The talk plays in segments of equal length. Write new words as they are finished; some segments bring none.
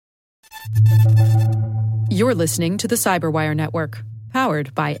You're listening to the Cyberwire Network,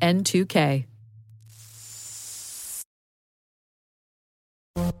 powered by N2K.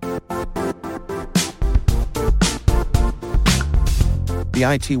 The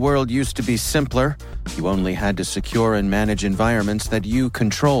IT world used to be simpler. You only had to secure and manage environments that you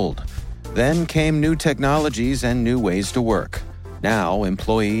controlled. Then came new technologies and new ways to work. Now,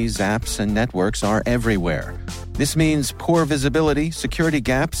 employees, apps, and networks are everywhere. This means poor visibility, security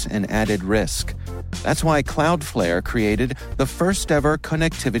gaps, and added risk. That's why Cloudflare created the first-ever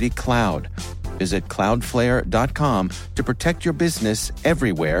connectivity cloud. Visit cloudflare.com to protect your business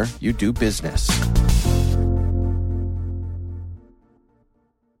everywhere you do business.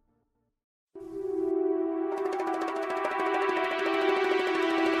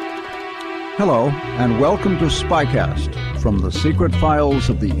 Hello, and welcome to Spycast from the secret files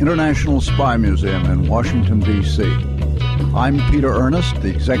of the International Spy Museum in Washington, D.C. I'm Peter Ernest, the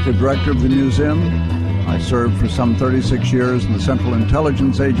Executive Director of the museum. I served for some 36 years in the Central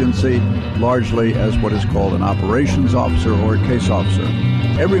Intelligence Agency, largely as what is called an operations officer or a case officer.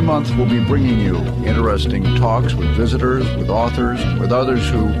 Every month we'll be bringing you interesting talks with visitors, with authors, with others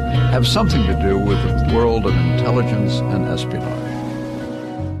who have something to do with the world of intelligence and espionage.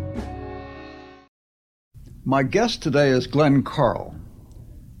 My guest today is Glenn Carl.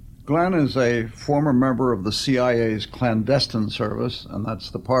 Glenn is a former member of the CIA's clandestine service, and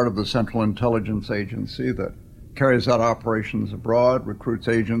that's the part of the Central Intelligence Agency that carries out operations abroad, recruits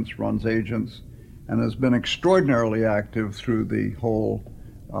agents, runs agents, and has been extraordinarily active through the whole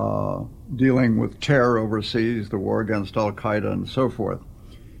dealing with terror overseas, the war against Al-Qaeda, and so forth.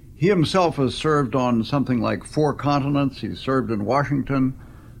 He himself has served on something like 4 continents. He's served in Washington.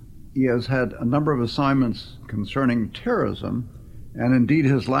 He has had a number of assignments concerning terrorism, and indeed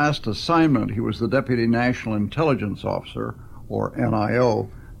his last assignment, he was the Deputy National Intelligence Officer, or NIO,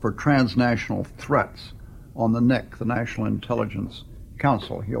 for transnational threats on the NIC, the National Intelligence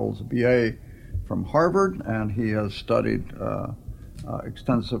Council. He holds a BA from Harvard, and he has studied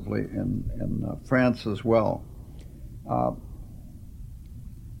extensively in France as well.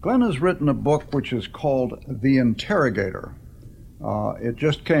 Glenn has written a book which is called The Interrogator. It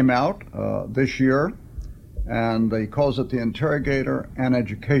just came out this year, and he calls it The Interrogator and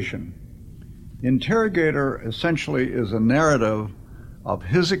Education. The Interrogator essentially is a narrative of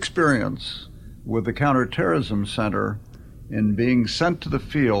his experience with the Counterterrorism Center in being sent to the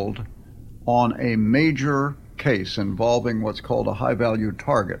field on a major case involving what's called a high-value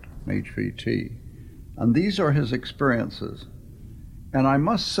target, HVT. And these are his experiences. And I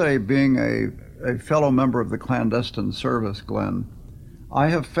must say, being a fellow member of the clandestine service, Glenn, I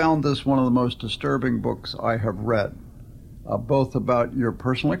have found this one of the most disturbing books I have read, both about your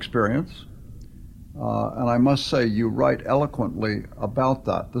personal experience, and I must say you write eloquently about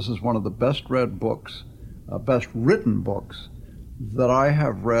that. This is one of the best read books, best written books that I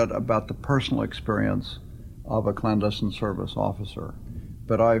have read about the personal experience of a clandestine service officer.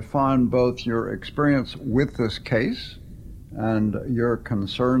 But I find both your experience with this case and your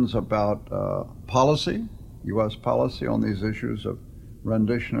concerns about policy, U.S. policy on these issues of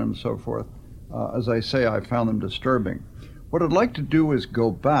rendition and so forth, as I say, I found them disturbing. What I'd like to do is go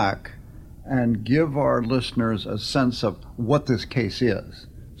back and give our listeners a sense of what this case is.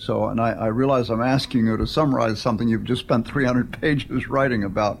 So, and I realize I'm asking you to summarize something you've just spent 300 pages writing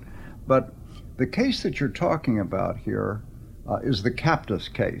about, but the case that you're talking about here is the Captus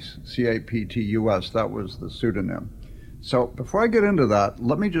case, C-A-P-T-U-S, that was the pseudonym. So before I get into that,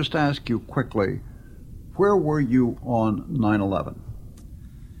 let me just ask you quickly, where were you on 9/11?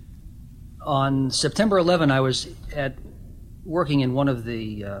 On September 11, I was working in one of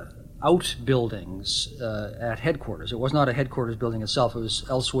the outbuildings at headquarters. It was not a headquarters building itself. It was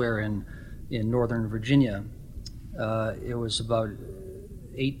elsewhere in Northern Virginia. It was about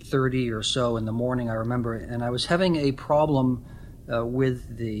 8:30 or so in the morning, I remember, and I was having a problem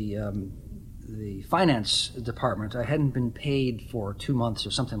with the finance department. I hadn't been paid for 2 months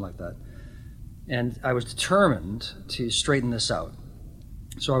or something like that, and I was determined to straighten this out.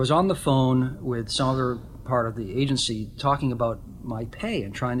 So I was on the phone with some other part of the agency talking about my pay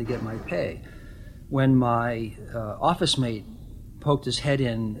and trying to get my pay, when my office mate poked his head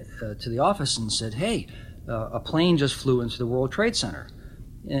in to the office and said, "Hey, a plane just flew into the World Trade Center."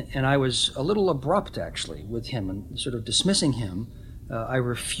 And I was a little abrupt, actually, with him and sort of dismissing him. I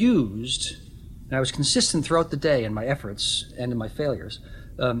refused, and I was consistent throughout the day in my efforts and in my failures,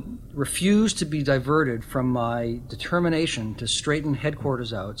 refused to be diverted from my determination to straighten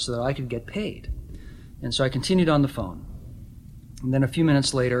headquarters out so that I could get paid. And so I continued on the phone. And then a few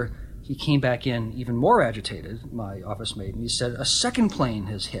minutes later, he came back in even more agitated, my office mate, and he said, "A second plane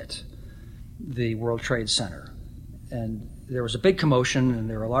has hit." the World Trade Center. And there was a big commotion, and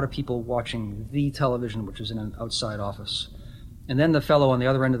there were a lot of people watching the television, which was in an outside office. And then the fellow on the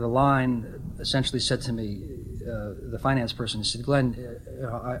other end of the line essentially said to me, the finance person, he said, "Glenn,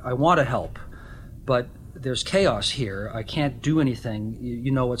 I want to help, but there's chaos here. I can't do anything.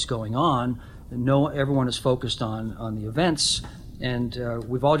 You know what's going on. Everyone is focused on the events, and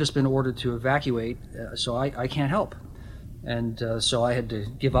we've all just been ordered to evacuate, so I can't help." And so I had to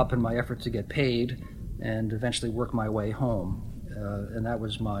give up in my effort to get paid and eventually work my way home. And that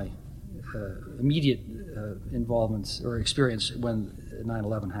was my immediate involvement or experience when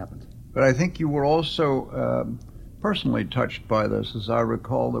 9/11 happened. But I think you were also personally touched by this. As I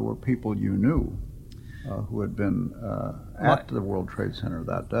recall, there were people you knew who had been at the World Trade Center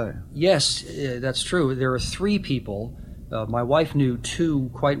that day. Yes, that's true. There are 3 people. My wife knew 2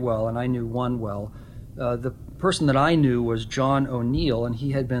 quite well, and I knew 1 well. The person that I knew was John O'Neill, and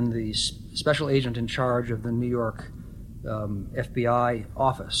he had been the special agent in charge of the New York FBI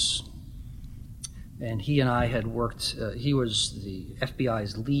office. And he and I had worked, he was the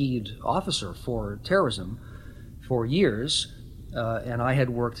FBI's lead officer for terrorism for years, and I had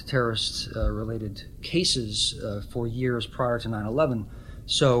worked terrorist-related cases for years prior to 9/11.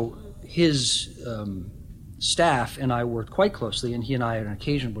 So his staff and I worked quite closely, and he and I on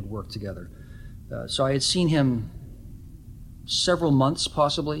occasion would work together. So I had seen him several months,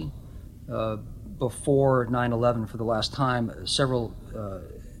 possibly, before 9/11 for the last time. Several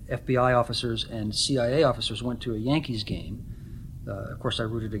FBI officers and CIA officers went to a Yankees game. Of course, I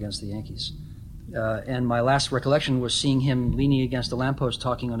rooted against the Yankees. And my last recollection was seeing him leaning against a lamppost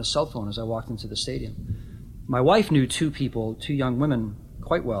talking on his cell phone as I walked into the stadium. My wife knew 2 people, 2 young women,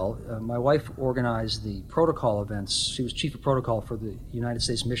 quite well. My wife organized the protocol events. She was chief of protocol for the United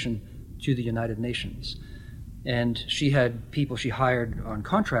States mission to the United Nations. And she had people she hired on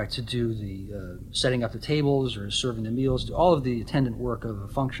contract to do the setting up the tables or serving the meals, all of the attendant work of a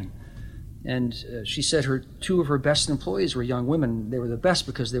function. And she said 2 of her best employees were young women. They were the best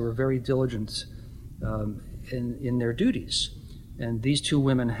because they were very diligent in their duties. And these 2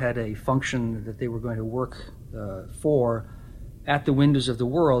 women had a function that they were going to work for at the windows of the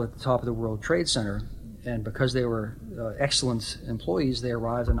world at the top of the World Trade Center. And because they were excellent employees, they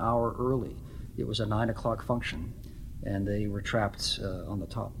arrived an hour early. It was a 9 o'clock function, and they were trapped on the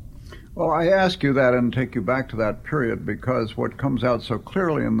top. Well, I ask you that and take you back to that period because what comes out so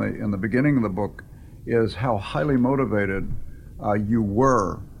clearly in the beginning of the book is how highly motivated you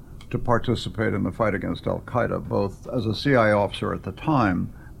were to participate in the fight against Al-Qaeda, both as a CIA officer at the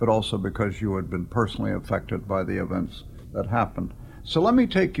time, but also because you had been personally affected by the events that happened. So let me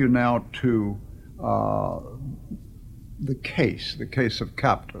take you now to the case of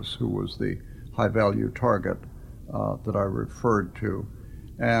Captus, who was the high-value target that I referred to.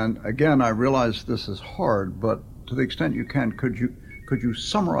 And again, I realize this is hard, but to the extent you can, could you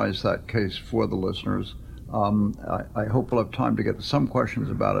summarize that case for the listeners? I hope we'll have time to get to some questions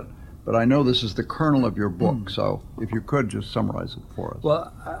about it, but I know this is the kernel of your book, so if you could just summarize it for us.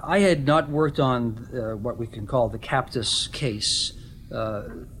 Well, I had not worked on what we can call the Captus case,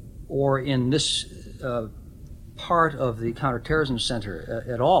 or in this part of the Counterterrorism Center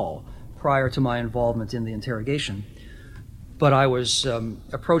at all prior to my involvement in the interrogation. But I was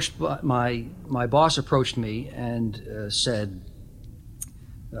approached by my boss approached me and said,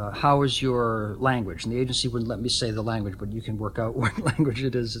 how is your language? And the agency wouldn't let me say the language, but you can work out what language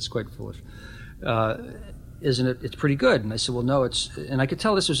it is. It's quite foolish. Isn't it? It's pretty good. And I said, well, no, it's, and I could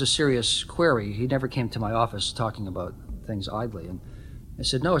tell this was a serious query. He never came to my office talking about things idly. And I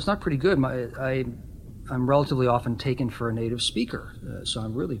said, no, it's not pretty good. I'm relatively often taken for a native speaker, so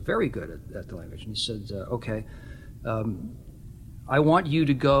I'm really very good at the language. And he said, okay, I want you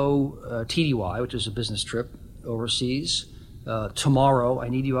to go TDY, which is a business trip overseas, tomorrow. I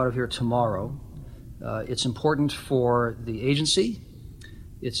need you out of here tomorrow. It's important for the agency,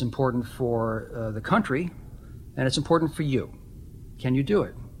 it's important for the country, and it's important for you. Can you do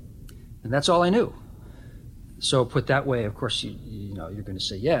it? And that's all I knew. So put that way, of course, you know, you're going to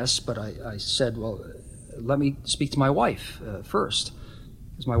say yes, but I said, well, let me speak to my wife first,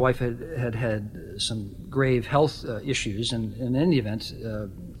 because my wife had some grave health issues, and in any event,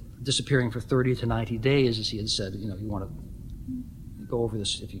 disappearing for 30 to 90 days, as he had said, you know, you want to go over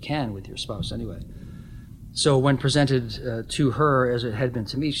this if you can with your spouse anyway. So when presented to her as it had been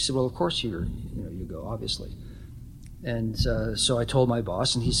to me, she said, well, of course you go, obviously. And so I told my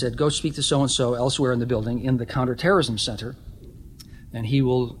boss, and he said, go speak to so-and-so elsewhere in the building in the Counterterrorism Center, and he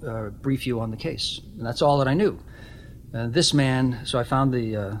will brief you on the case. And that's all that I knew. This man, so I found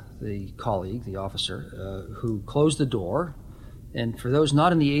the colleague, the officer, who closed the door And for those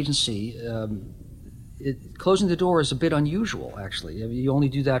not in the agency, closing the door is a bit unusual, actually. I mean, you only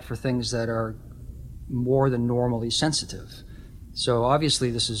do that for things that are more than normally sensitive. So obviously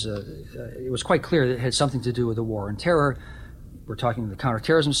it was quite clear that it had something to do with the war on terror. We're talking the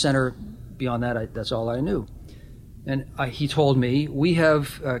Counterterrorism Center. Beyond that, that's all I knew. And he told me, we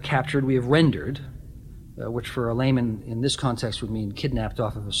have rendered, which for a layman in this context would mean kidnapped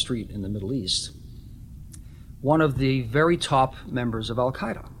off of a street in the Middle East, one of the very top members of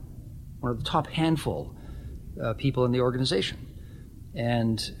Al-Qaeda, one of the top handful people in the organization.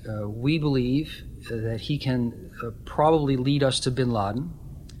 And we believe that he can probably lead us to bin Laden,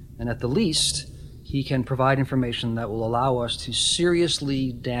 and at the least, he can provide information that will allow us to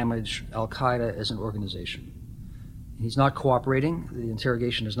seriously damage Al-Qaeda as an organization. He's not cooperating. The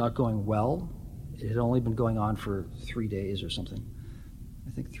interrogation is not going well. It had only been going on for 3 days or something.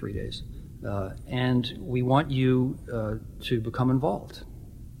 I think 3 days. And we want you to become involved.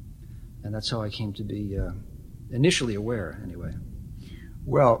 And that's how I came to be initially aware, anyway.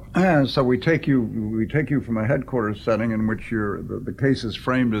 Well, so we take you from a headquarters setting in which the case is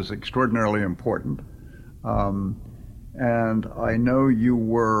framed as extraordinarily important, and I know you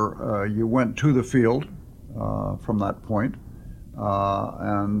went to the field from that point,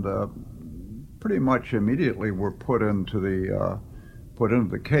 and pretty much immediately were put into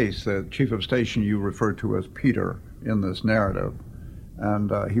the case. The chief of station you refer to as Peter in this narrative,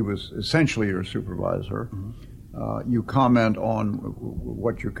 and he was essentially your supervisor. Mm-hmm. You comment on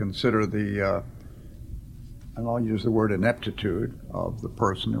what you consider and I'll use the word ineptitude of the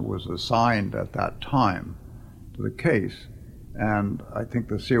person who was assigned at that time to the case. And I think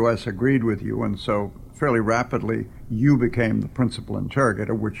the COS agreed with you, and so fairly rapidly you became the principal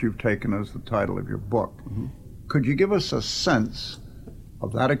interrogator, which you've taken as the title of your book. Mm-hmm. Could you give us a sense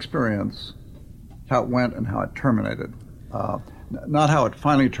of that experience, how it went and how it terminated? Not how it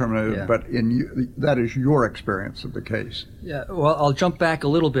finally terminated, yeah. But that is your experience of the case. Yeah, well, I'll jump back a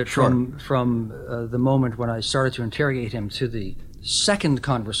little bit from the moment when I started to interrogate him to the second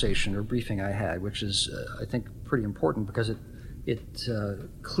conversation or briefing I had, which is, I think, pretty important because it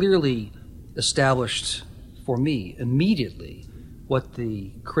clearly established for me immediately what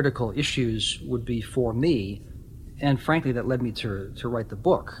the critical issues would be for me, and frankly, that led me to write the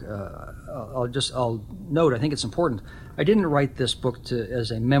book. I'll note, I think it's important, I didn't write this book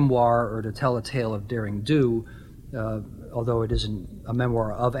as a memoir or to tell a tale of daring do, although it is a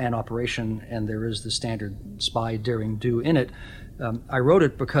memoir of an operation and there is the standard spy daring do in it. I wrote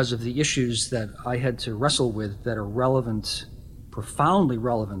it because of the issues that I had to wrestle with that are relevant, profoundly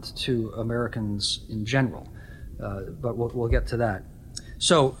relevant to Americans in general. But we'll get to that.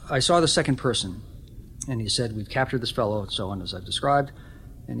 So I saw the second person, and he said, we've captured this fellow, and so on, as I've described.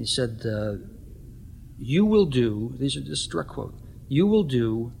 And he said, you will do, this is a direct quote, you will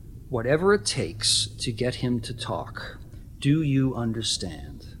do whatever it takes to get him to talk. Do you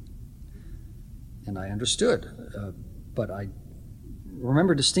understand? And I understood, but I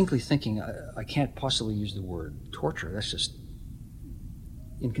remember distinctly thinking, I can't possibly use the word torture. That's just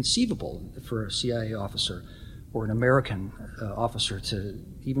inconceivable for a CIA officer or an American officer to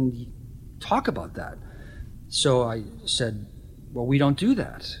even talk about that. So I said, well, we don't do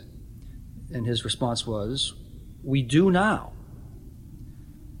that. And his response was, we do now.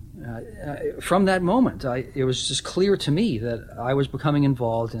 From that moment, it was just clear to me that I was becoming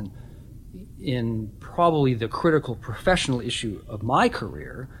involved in probably the critical professional issue of my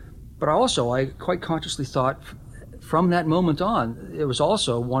career, but also I quite consciously thought from that moment on, it was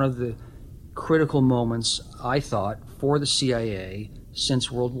also one of the critical moments, I thought, for the CIA since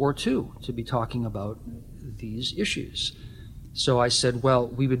World War II to be talking about these issues. So I said, well,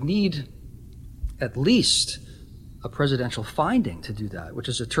 we would need at least a presidential finding to do that, which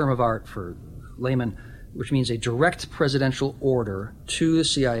is a term of art for laymen, which means a direct presidential order to the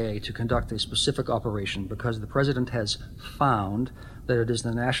CIA to conduct a specific operation because the president has found that it is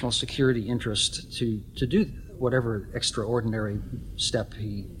the national security interest to do whatever extraordinary step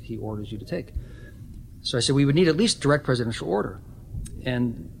he orders you to take. So I said we would need at least direct presidential order.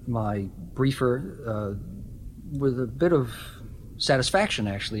 And my briefer, with a bit of satisfaction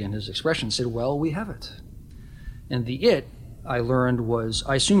actually in his expression, said, well, we have it. And I learned was,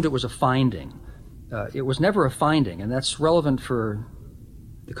 I assumed it was a finding. It was never a finding, and that's relevant for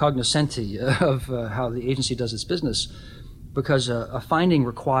the cognoscenti of how the agency does its business, because a finding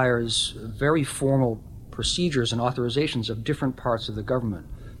requires very formal procedures and authorizations of different parts of the government.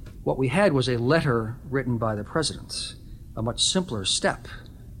 What we had was a letter written by the president, a much simpler step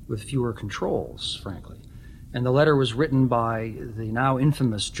with fewer controls, frankly. And the letter was written by the now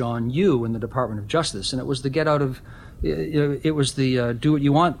infamous John Yoo in the Department of Justice, and it was the get out of It was the do what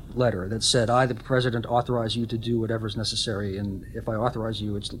you want letter that said, I, the president, authorize you to do whatever is necessary, and if I authorize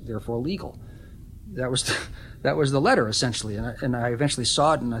you, it's therefore legal. That was the letter, essentially. And I eventually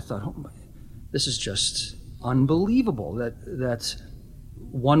saw it, and I thought, oh, this is just unbelievable that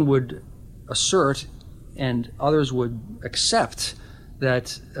one would assert and others would accept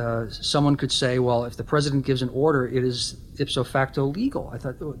that someone could say, well, if the president gives an order, it is ipso facto legal. I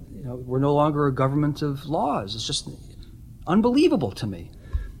thought, we're no longer a government of laws. It's just unbelievable to me.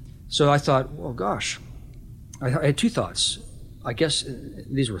 So I thought, well, gosh, I had two thoughts. I guess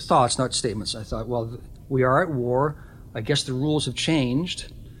these were thoughts, not statements. I thought, well, we are at war. I guess the rules have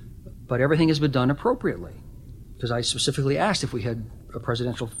changed, but everything has been done appropriately. Because I specifically asked if we had a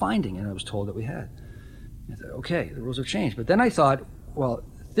presidential finding, and I was told that we had. I thought, okay, the rules have changed. But then I thought, well,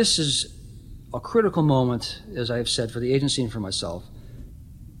 this is a critical moment, as I have said, for the agency and for myself.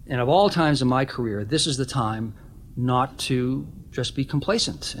 And of all times in my career, this is the time not to just be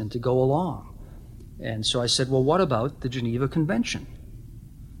complacent and to go along. And so I said, well, what about the Geneva Convention?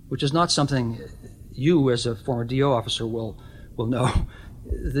 Which is not something you, as a former DO officer, will know.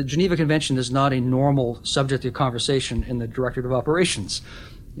 The Geneva Convention is not a normal subject of conversation in the Directorate of Operations.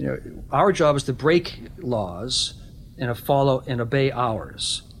 Our job is to break laws and follow and obey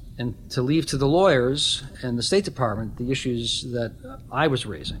ours, and to leave to the lawyers and the State Department the issues that I was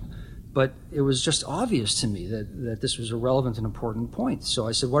raising. But it was just obvious to me that this was a relevant and important point. So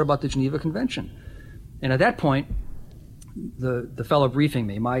I said, what about the Geneva Convention? And at that point, the fellow briefing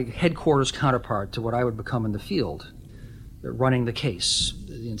me, my headquarters counterpart to what I would become in the field, running the case,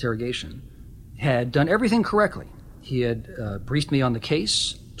 the interrogation, had done everything correctly. He had briefed me on the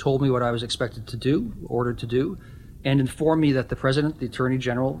case, told me what I was expected to do, ordered to do, and informed me that the President, the Attorney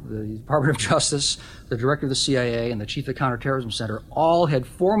General, the Department of Justice, the Director of the CIA, and the Chief of the Counterterrorism Center all had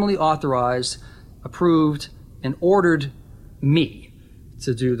formally authorized, approved, and ordered me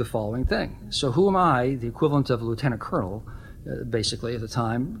to do the following thing. So who am I, the equivalent of a lieutenant colonel, basically at the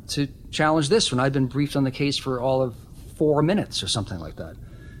time, to challenge this when I'd been briefed on the case for all of 4 minutes or something like that?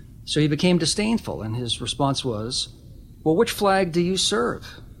 So he became disdainful, and his response was, well, which flag do you serve?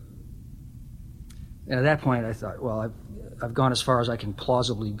 And at that point, I thought, well, I've gone as far as I can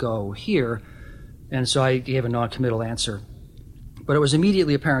plausibly go here. And so I gave a non-committal answer. But it was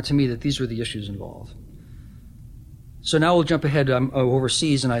immediately apparent to me that these were the issues involved. So now we'll jump ahead. I'm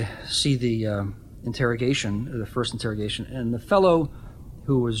overseas, and I see the interrogation, the first interrogation. And the fellow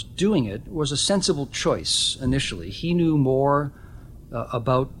who was doing it was a sensible choice initially. He knew more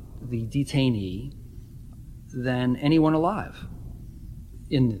about the detainee than anyone alive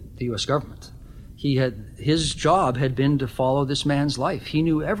in the U.S. government. His job had been to follow this man's life. He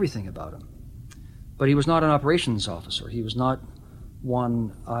knew everything about him. But he was not an operations officer. He was not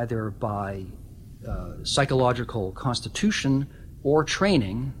one either by psychological constitution or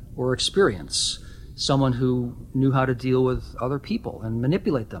training or experience, someone who knew how to deal with other people and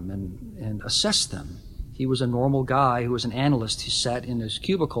manipulate them and assess them. He was a normal guy who was an analyst who sat in his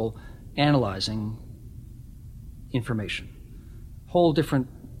cubicle analyzing information. Whole different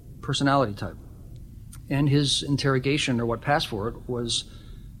personality type. And his interrogation, or what passed for it, was,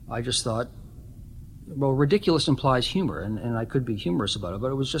 I just thought, well, ridiculous implies humor, and I could be humorous about it,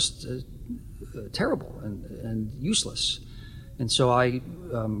 but it was just terrible and useless. And so I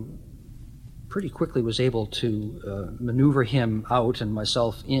pretty quickly was able to maneuver him out and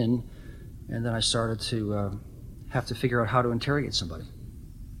myself in, and then I started to have to figure out how to interrogate somebody.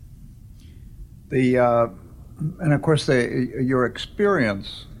 And of course, your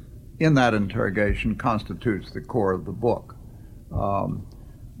experience in that interrogation constitutes the core of the book.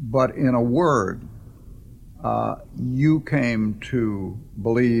 But in a word, you came to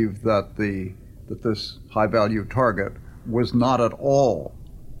believe that this high-value target was not at all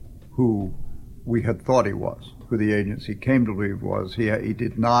who we had thought he was, who the agency came to believe was. He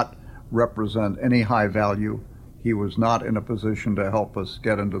did not represent any high value. He was not in a position to help us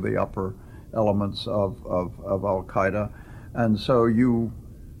get into the upper elements of Al-Qaeda. And so you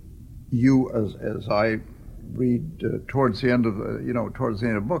as I read towards the end of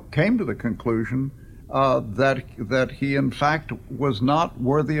the book, came to the conclusion that he in fact was not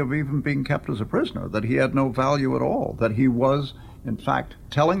worthy of even being kept as a prisoner, that he had no value at all, that he was in fact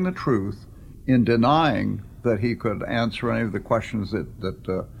telling the truth in denying that he could answer any of the questions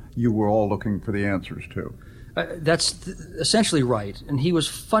that you were all looking for the answers to. That's essentially right, and he was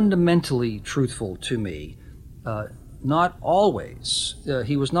fundamentally truthful to me. Not always.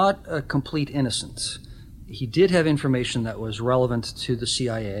 He was not a complete innocent. He did have information that was relevant to the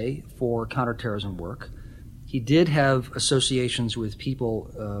CIA for counterterrorism work. He did have associations with people,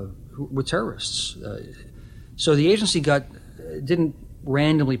 with terrorists. So the agency didn't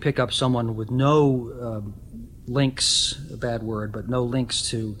randomly pick up someone with no links, a bad word, but no links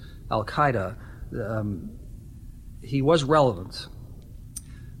to Al-Qaeda. He was relevant.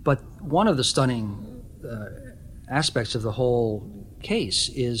 But one of the stunning aspects of the whole case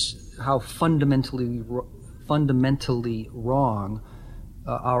is how fundamentally wrong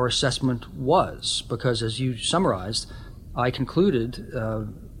our assessment was. Because as you summarized, I concluded,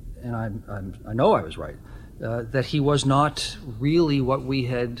 and I know I was right, that he was not really what we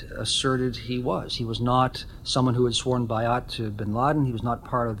had asserted he was. He was not someone who had sworn bayat to bin Laden. He was not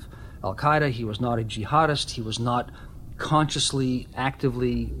part of Al-Qaeda. He was not a jihadist. He was not consciously,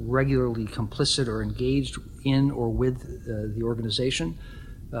 actively, regularly complicit or engaged in or with the organization.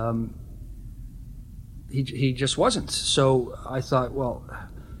 He just wasn't. So I thought, well,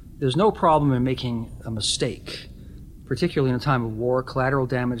 there's no problem in making a mistake, particularly in a time of war. Collateral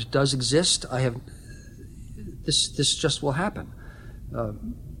damage does exist. This just will happen.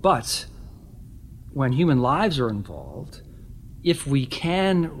 But when human lives are involved, if we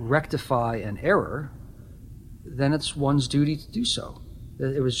can rectify an error, then it's one's duty to do so.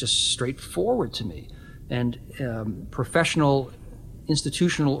 It was just straightforward to me. And professional,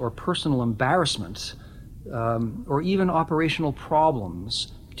 institutional, or personal embarrassment, or even operational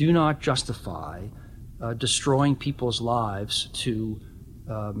problems, do not justify destroying people's lives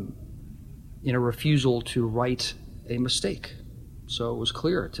in a refusal to right a mistake. So it was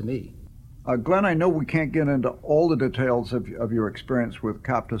clear to me. Glenn, I know we can't get into all the details of your experience with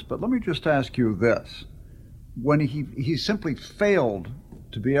Koptos, but let me just ask you this. When he simply failed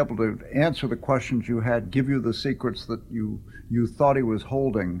to be able to answer the questions you had, give you the secrets that you thought he was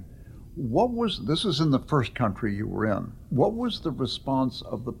holding, this is in the first country you were in, what was the response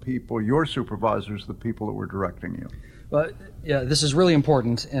of the people, your supervisors, the people that were directing you? Well, yeah, this is really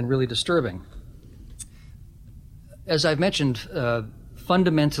important and really disturbing. As I've mentioned,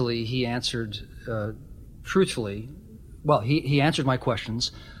 fundamentally he answered truthfully. Well, he answered my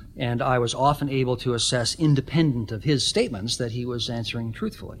questions, and I was often able to assess, independent of his statements, that he was answering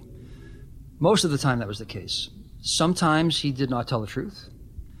truthfully. Most of the time that was the case. Sometimes he did not tell the truth.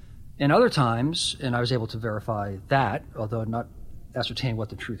 And other times, and I was able to verify that, although not ascertain what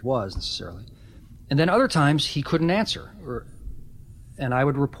the truth was necessarily. And then other times he couldn't answer, and I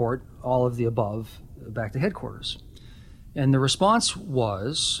would report all of the above back to headquarters. And the response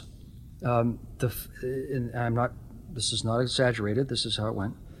was, this is not exaggerated, this is how it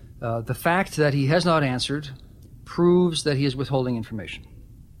went, the fact that he has not answered proves that he is withholding information.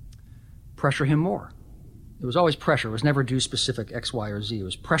 Pressure him more. It was always pressure. It was never do specific X, Y, or Z. It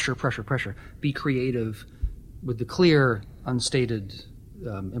was pressure, pressure, pressure. Be creative with the clear, unstated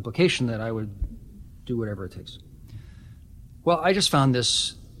implication that I would do whatever it takes. Well, I just found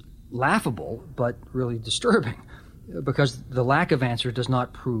this laughable, but really disturbing, because the lack of answer does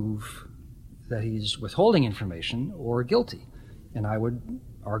not prove that he's withholding information or guilty. And I would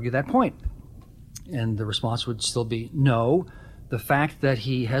argue that point. And the response would still be, no, the fact that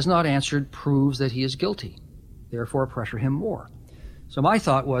he has not answered proves that he is guilty. Therefore, pressure him more. So my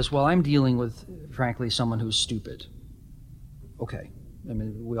thought was, well, I'm dealing with, frankly, someone who's stupid. Okay. I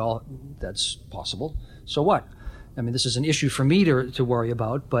mean, that's possible. So what? I mean, this is an issue for me to worry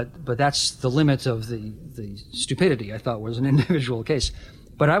about, but that's the limit of the stupidity I thought was an individual case.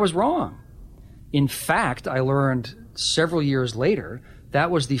 But I was wrong. In fact, I learned several years later that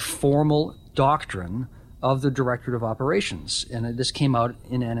was the formal doctrine of the Directorate of Operations. And this came out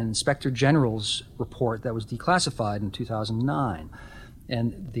in an Inspector General's report that was declassified in 2009.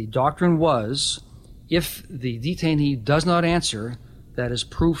 And the doctrine was, if the detainee does not answer, that is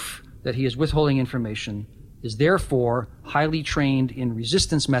proof that he is withholding information, is therefore highly trained in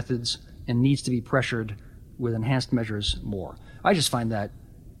resistance methods and needs to be pressured with enhanced measures more. I just find that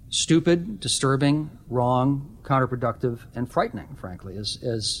stupid, disturbing, wrong, counterproductive, and frightening, frankly,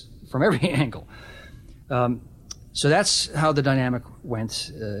 as from every angle. So that's how the dynamic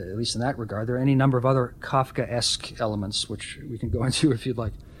went, at least in that regard. There are any number of other Kafka-esque elements, which we can go into if you'd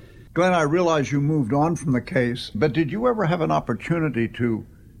like. Glenn, I realize you moved on from the case, but did you ever have an opportunity to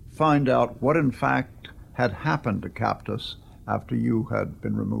find out what in fact had happened to Koptos after you had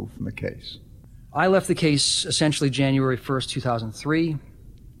been removed from the case? I left the case essentially January 1st, 2003.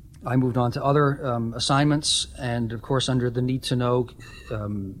 I moved on to other assignments, and of course under the need-to-know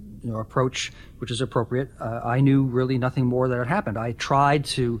approach, which is appropriate, I knew really nothing more that had happened. I tried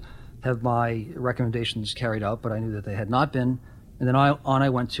to have my recommendations carried out, but I knew that they had not been, and then I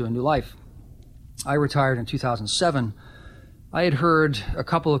went to a new life. I retired in 2007. I had heard a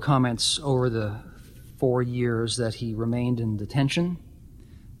couple of comments over the 4 years that he remained in detention,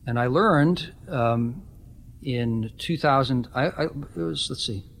 and I learned in 2000,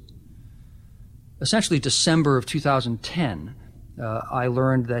 essentially December of 2010, I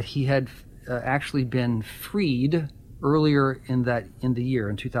learned that he had actually been freed earlier in the year,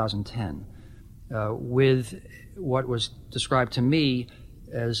 in 2010, with what was described to me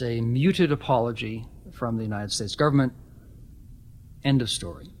as a muted apology from the United States government. End of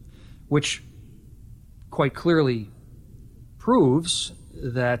story. Which quite clearly proves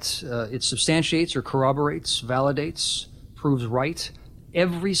that it substantiates or corroborates, validates, proves right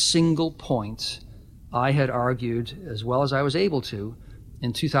every single point I had argued as well as I was able to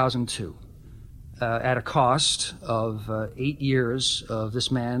in 2002, at a cost of 8 years of this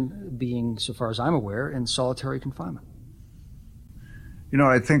man being, so far as I'm aware, in solitary confinement. You know,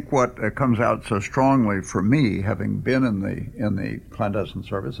 I think what comes out so strongly for me, having been in the clandestine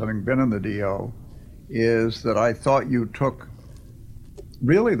service, having been in the DO, is that I thought you took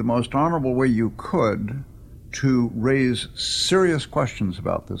really the most honorable way you could to raise serious questions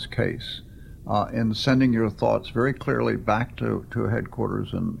about this case, in sending your thoughts very clearly back to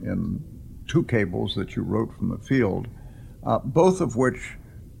headquarters in 2 cables that you wrote from the field, both of which,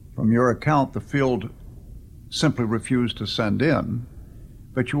 from your account, the field simply refused to send in.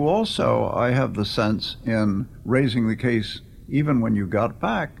 But you also, I have the sense, in raising the case, even when you got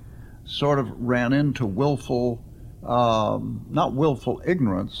back, sort of ran into willful, not willful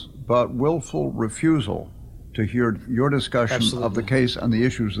ignorance, but willful refusal to hear your discussion Absolutely. Of the case and the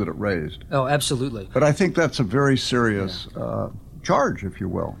issues that it raised. Oh, absolutely. But I think that's a very serious charge, if you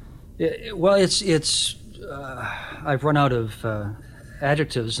will. Well, it's I've run out of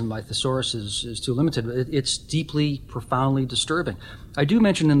adjectives, and my thesaurus is too limited. It's deeply, profoundly disturbing. I do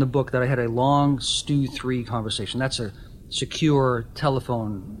mention in the book that I had a long Stu 3 conversation. That's a secure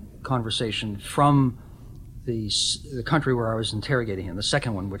telephone conversation from the country where I was interrogating him, the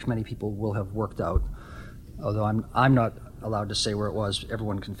second one, which many people will have worked out, although I'm not allowed to say where it was.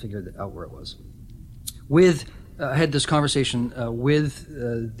 Everyone can figure out where it was. I had this conversation with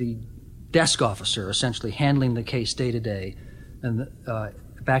the desk officer, essentially handling the case day to day, and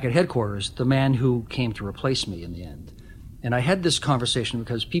back at headquarters, the man who came to replace me in the end. And I had this conversation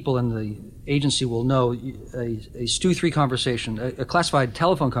because people in the agency will know a Stu 3 conversation, a classified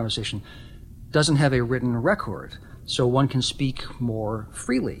telephone conversation, doesn't have a written record, so one can speak more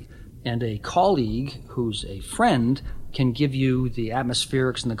freely. And a colleague who's a friend can give you the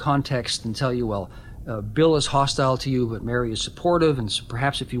atmospherics and the context and tell you, well, Bill is hostile to you, but Mary is supportive, and so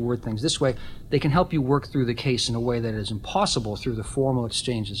perhaps if you word things this way, they can help you work through the case in a way that is impossible through the formal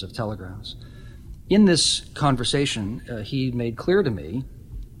exchanges of telegrams. In this conversation, he made clear to me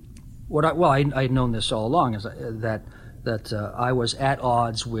I'd known this all along, is that I was at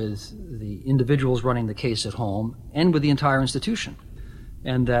odds with the individuals running the case at home and with the entire institution,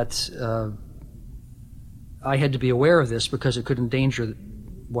 and that I had to be aware of this because it could endanger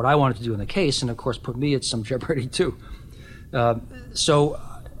what I wanted to do in the case, and of course put me at some jeopardy too. So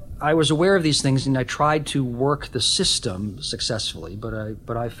I was aware of these things, and I tried to work the system successfully, but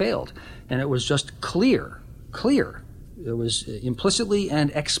I failed. And it was just clear. It was implicitly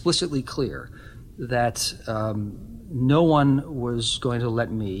and explicitly clear that no one was going to let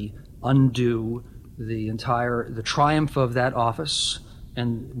me undo the triumph of that office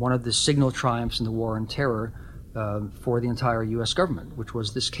and one of the signal triumphs in the war on terror for the entire U.S. government, which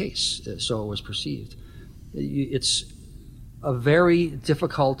was this case, so it was perceived. It's a very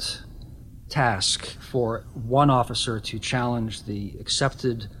difficult task for one officer to challenge the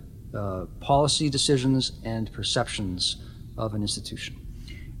accepted policy decisions and perceptions of an institution.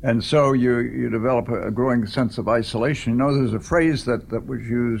 And so you develop a growing sense of isolation. You know, there's a phrase that was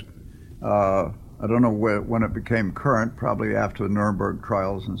used, I don't know when it became current, probably after the Nuremberg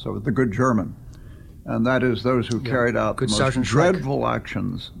trials and so, the good German. And that is those who carried out the most dreadful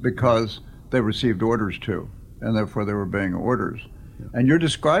actions because they received orders to, and therefore they were obeying orders. Yeah. And you're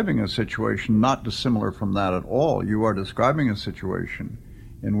describing a situation not dissimilar from that at all. You are describing a situation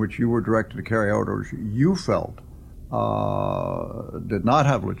in which you were directed to carry out orders you felt did not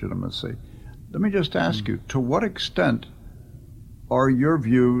have legitimacy. Let me just ask you, to what extent are your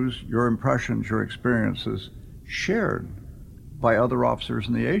views, your impressions, your experiences shared by other officers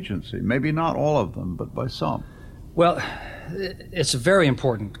in the agency? Maybe not all of them, but by some. Well, it's a very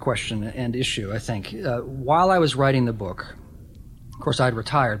important question and issue, I think. While I was writing the book, of course I'd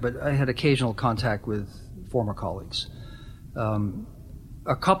retired, but I had occasional contact with former colleagues.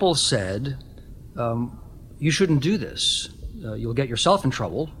 A couple said, you shouldn't do this. You'll get yourself in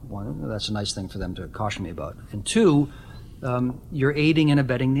trouble. One, that's a nice thing for them to caution me about. And two, you're aiding and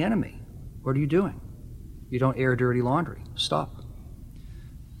abetting the enemy. What are you doing? You don't air dirty laundry. Stop.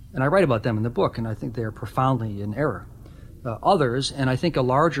 And I write about them in the book, and I think they're profoundly in error. Others, and I think a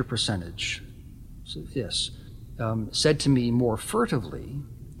larger percentage, said to me more furtively,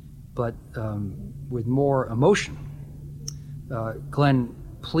 but with more emotion, Glenn,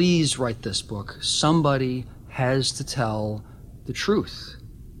 please write this book. Somebody has to tell the truth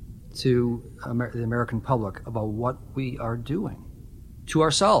to the American public about what we are doing to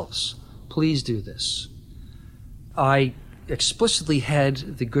ourselves. Please do this. I explicitly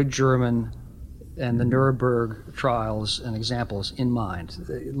had the good German and the Nuremberg trials and examples in mind,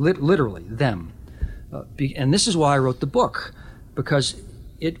 literally them. And this is why I wrote the book, because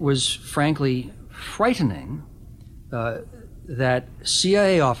it was frankly frightening that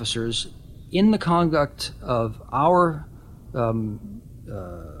CIA officers, in the conduct of our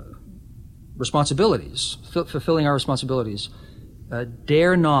responsibilities, fulfilling our responsibilities,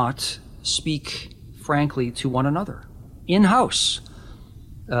 dare not speak frankly to one another in-house.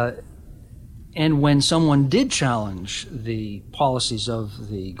 And when someone did challenge the policies of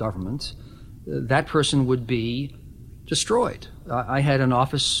the government, that person would be destroyed. I had an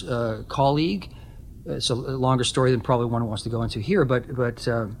office colleague. It's a longer story than probably one wants to go into here, but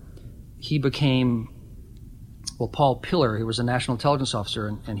he became, Paul Pillar. He was a national intelligence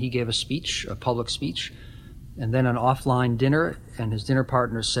officer, and he gave a speech, a public speech, and then an offline dinner, and his dinner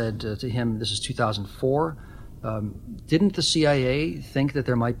partner said to him, this is 2004, didn't the CIA think that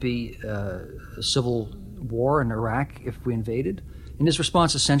there might be a civil war in Iraq if we invaded? And his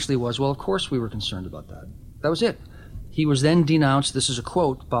response essentially was, well, of course we were concerned about that. That was it. He was then denounced, this is a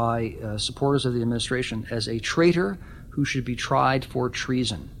quote, by supporters of the administration, as a traitor who should be tried for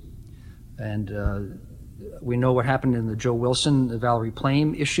treason. And we know what happened in the Joe Wilson, the Valerie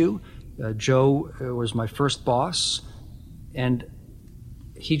Plame issue. Joe was my first boss, and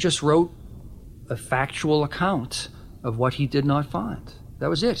he just wrote a factual account of what he did not find. That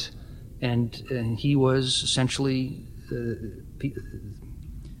was it. And he was essentially,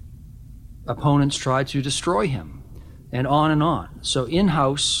 opponents tried to destroy him, and on and on. So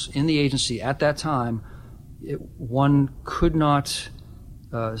in-house, in the agency at that time, one could not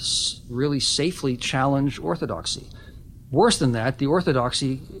really safely challenge orthodoxy. Worse than that, the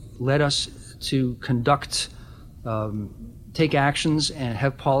orthodoxy led us to conduct, take actions and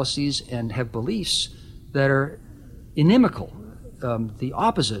have policies and have beliefs that are inimical, the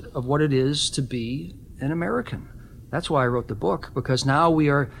opposite of what it is to be an American. That's why I wrote the book, because now we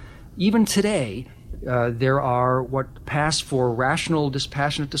are, even today, there are what pass for rational,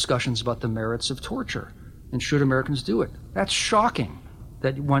 dispassionate discussions about the merits of torture and should Americans do it. That's shocking.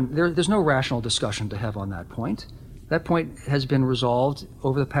 That there's no rational discussion to have on that point. That point has been resolved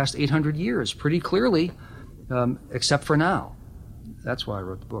over the past 800 years pretty clearly, except for now. That's why I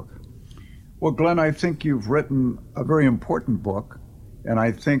wrote the book. Well, Glenn, I think you've written a very important book, and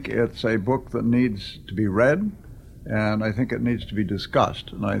I think it's a book that needs to be read, and I think it needs to be discussed,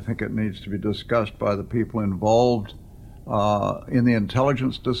 and I think it needs to be discussed by the people involved in the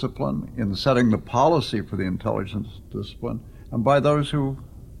intelligence discipline, in setting the policy for the intelligence discipline, and by those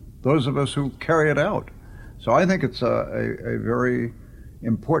of us who carry it out. So I think it's a very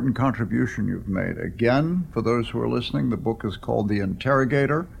important contribution you've made. Again, for those who are listening, the book is called The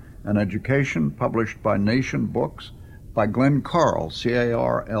Interrogator, an Education, published by Nation Books, by Glenn Carle,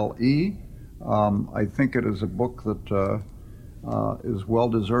 C-A-R-L-E. I think it is a book that is well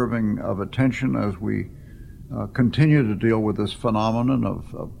deserving of attention as we continue to deal with this phenomenon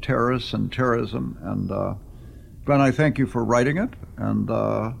of terrorists and terrorism. And Glenn, I thank you for writing it, and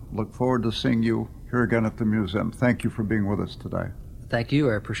look forward to seeing you here again at the museum. Thank you for being with us today. Thank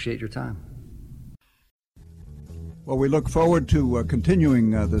you. I appreciate your time. Well, we look forward to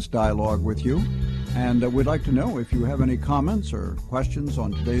continuing this dialogue with you, and we'd like to know if you have any comments or questions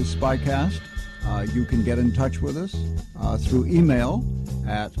on today's Spycast. You can get in touch with us through email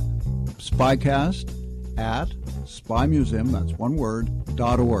at spycast@spymuseum, that's one word,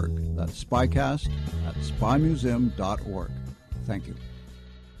 .org. That's spycast@spymuseum.org. Thank you.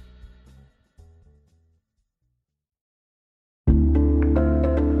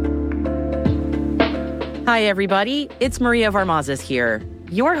 Hi, everybody. It's Maria Varmazes here,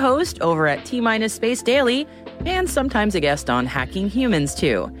 your host over at T-Minus Space Daily, and sometimes a guest on Hacking Humans,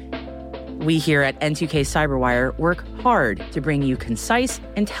 too. We here at N2K Cyberwire work hard to bring you concise,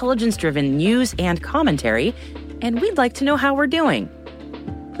 intelligence-driven news and commentary, and we'd like to know how we're doing.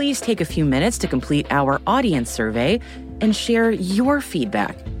 Please take a few minutes to complete our audience survey and share your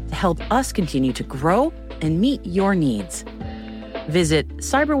feedback to help us continue to grow and meet your needs. Visit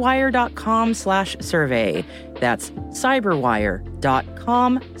cyberwire.com/survey. That's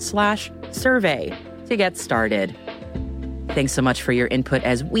cyberwire.com/survey to get started. Thanks so much for your input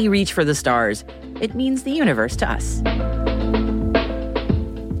as we reach for the stars. It means the universe to us.